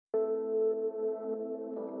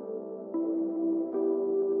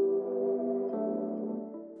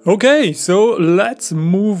Okay, so let's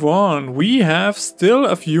move on. We have still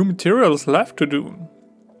a few materials left to do.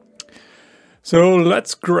 So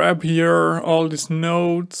let's grab here all these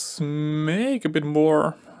nodes, make a bit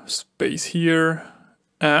more space here.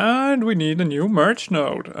 And we need a new merge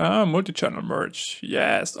node, a multi-channel merge.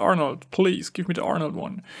 Yes, Arnold, please give me the Arnold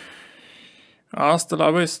one. Hasta la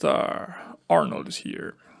vista. Arnold is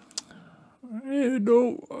here.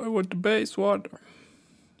 No, I want the base one.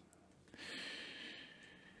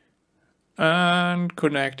 And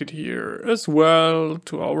connect it here as well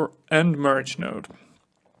to our end merge node.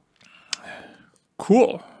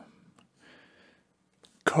 Cool.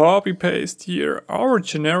 Copy paste here our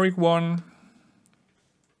generic one.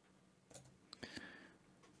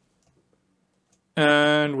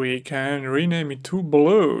 And we can rename it to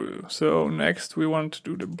blue. So next we want to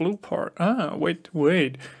do the blue part.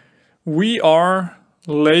 Wait. We are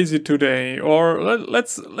lazy today, or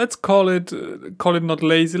let's call it not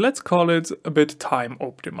lazy. Let's call it a bit time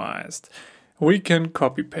optimized. We can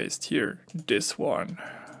copy paste here this one.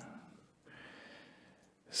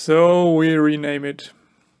 So we rename it.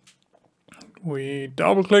 We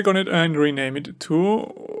double click on it and rename it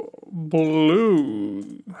to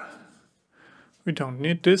blue. We don't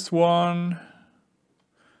need this one.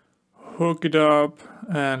 Hook it up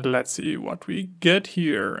and let's see what we get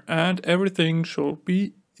here. And everything should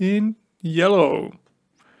be in yellow.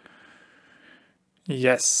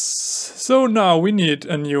 Yes. So now we need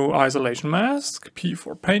a new isolation mask. P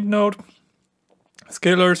for paint node.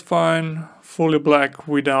 Scalar is fine. Fully black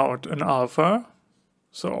without an alpha.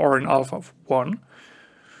 So, or an alpha of 1.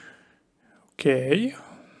 Okay.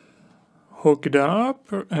 Hook it up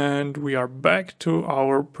and we are back to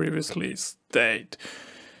our previously state.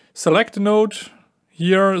 Select the node,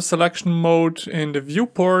 here selection mode in the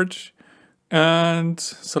viewport and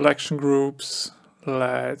selection groups.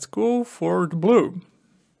 Let's go for the blue.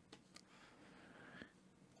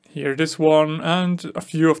 Here this one, and a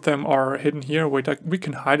few of them are hidden here. Wait, we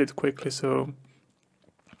can hide it quickly. So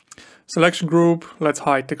selection group, let's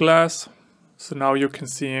hide the glass. So now you can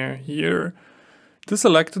see here the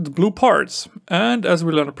selected blue parts. And as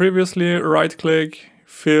we learned previously, right click,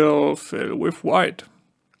 fill with white.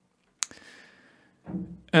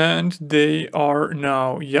 And they are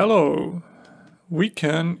now yellow. We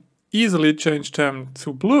can easily change them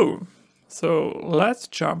to blue. So let's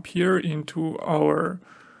jump here into our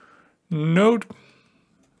node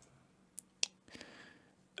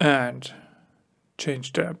and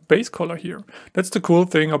change the base color here. That's the cool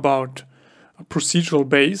thing about a procedural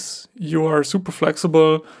base. You are super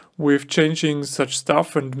flexible with changing such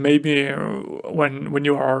stuff, and maybe when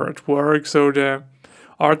you are at work, so the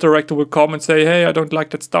art director will come and say, hey, I don't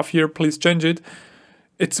like that stuff here, please change it.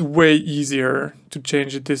 It's way easier to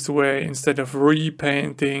change it this way instead of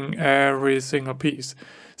repainting every single piece.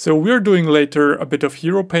 So we're doing later a bit of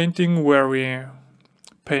hero painting where we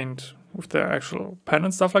paint with the actual pen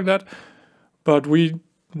and stuff like that. But we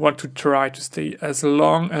want to try to stay as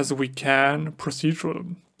long as we can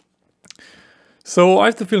procedural. So I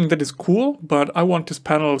have the feeling that is cool, but I want these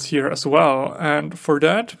panels here as well. And for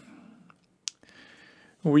that,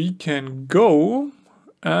 we can go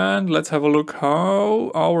and let's have a look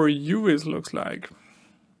how our UVs looks like.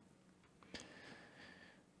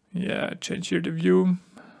 Yeah, change here the view.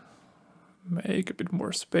 Make a bit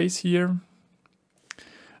more space here.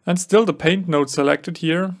 And still the paint node selected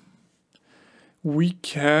here. We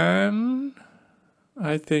can,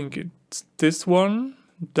 I think it's this one,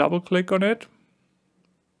 double click on it.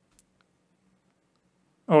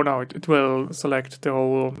 Oh no, it will select the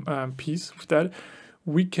whole piece with that.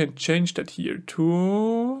 We can change that here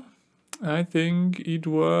to, I think it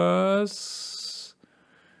was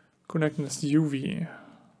connectedness UV.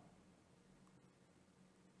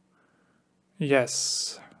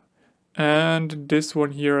 Yes. And this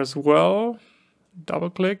one here as well, double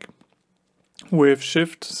click with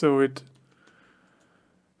shift, so it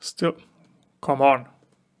still, come on.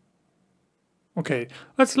 Okay,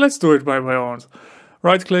 let's do it by my own.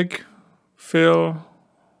 Right click, fill,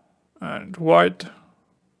 and white.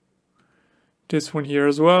 This one here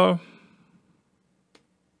as well.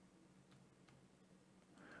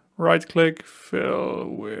 Right click, fill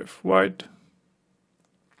with white.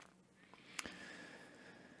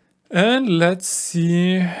 And let's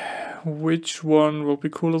see which one will be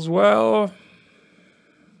cool as well.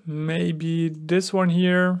 Maybe this one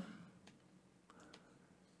here.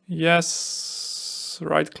 Yes,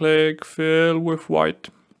 right click, fill with white.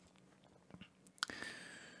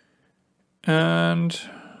 And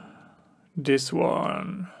this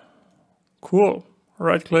one. Cool.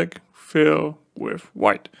 Right click, fill with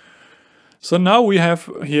white. So now we have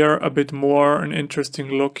here a bit more an interesting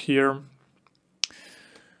look here.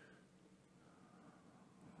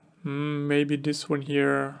 Maybe this one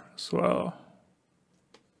here as well.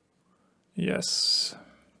 Yes.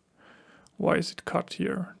 Why is it cut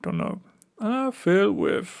here? Don't know. Fill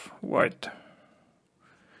with white.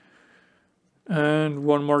 And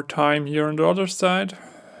one more time here on the other side.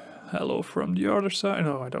 Hello from the other side.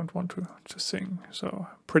 No, I don't want to sing. So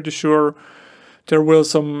pretty sure there will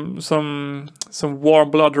some warm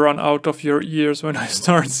blood run out of your ears when I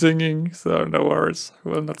start singing. So no worries, I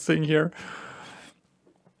will not sing here.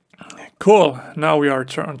 Cool. Now we are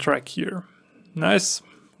on track here. Nice.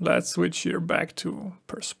 Let's switch here back to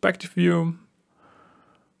perspective view.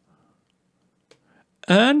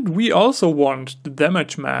 And we also want the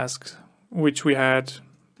damage mask, which we had,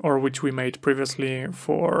 or which we made previously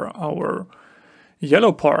for our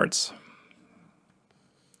yellow parts.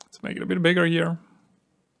 Let's make it a bit bigger here.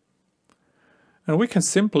 And we can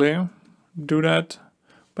simply do that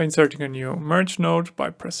by inserting a new merge node by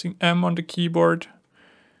pressing M on the keyboard.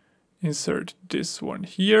 Insert this one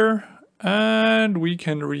here, and we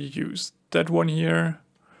can reuse that one here.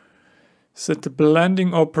 Set the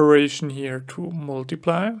blending operation here to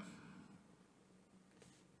multiply.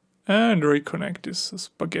 And reconnect this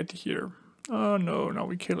spaghetti here. Oh no, now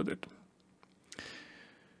we killed it.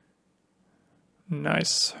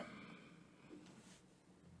 Nice.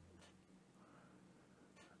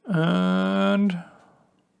 And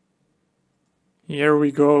here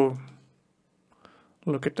we go.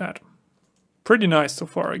 Look at that. Pretty nice so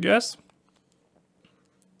far, I guess.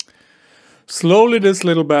 Slowly this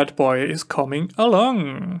little bad boy is coming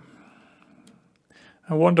along.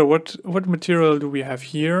 I wonder what material do we have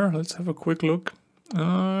here? Let's have a quick look.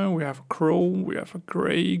 We have a chrome, we have a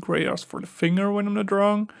gray as for the finger when I'm not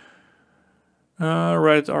wrong.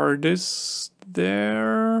 Red are this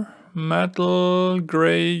there. Metal,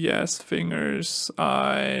 gray, yes, fingers,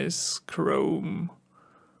 eyes, chrome.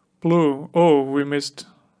 Blue. Oh, we missed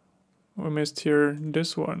here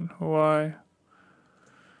this one. Why?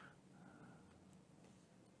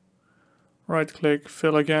 Right click,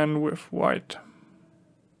 fill again with white.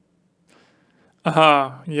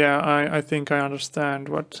 Aha, yeah, I think I understand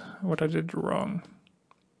what I did wrong.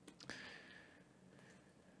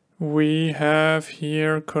 We have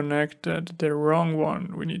here connected the wrong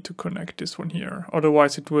one. We need to connect this one here.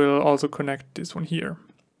 Otherwise it will also connect this one here.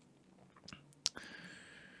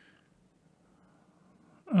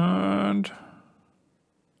 And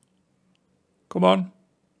come on.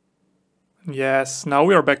 Yes, now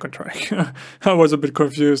we are back on track. I was a bit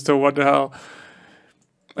confused, so what the hell.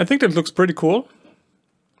 I think that looks pretty cool.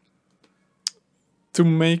 To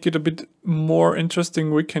make it a bit more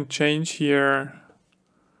interesting, we can change here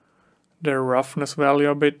the roughness value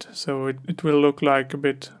a bit, so it will look like a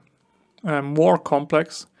bit more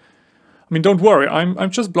complex. I mean, don't worry,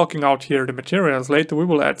 I'm just blocking out here the materials. Later we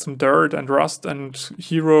will add some dirt and rust and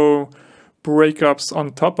hero breakups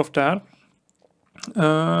on top of that.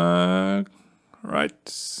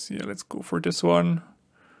 Right, yeah, let's go for this one.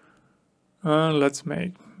 Let's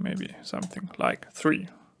make maybe something like 3.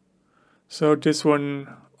 So this one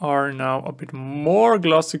are now a bit more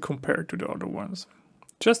glossy compared to the other ones.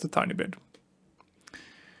 Just a tiny bit.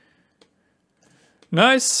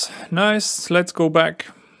 Nice, nice. Let's go back.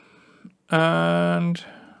 And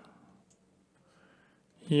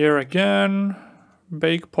here again,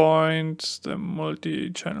 bake point, the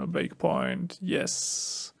multi-channel bake point,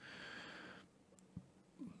 yes.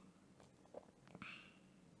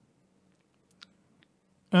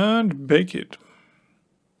 And bake it.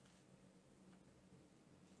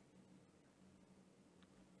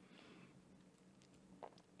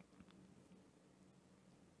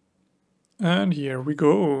 And here we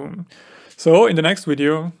go. So in the next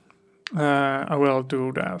video, I will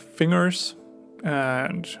do the fingers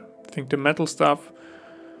and I think the metal stuff.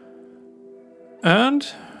 And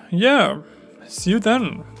yeah, see you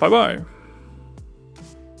then. Bye bye.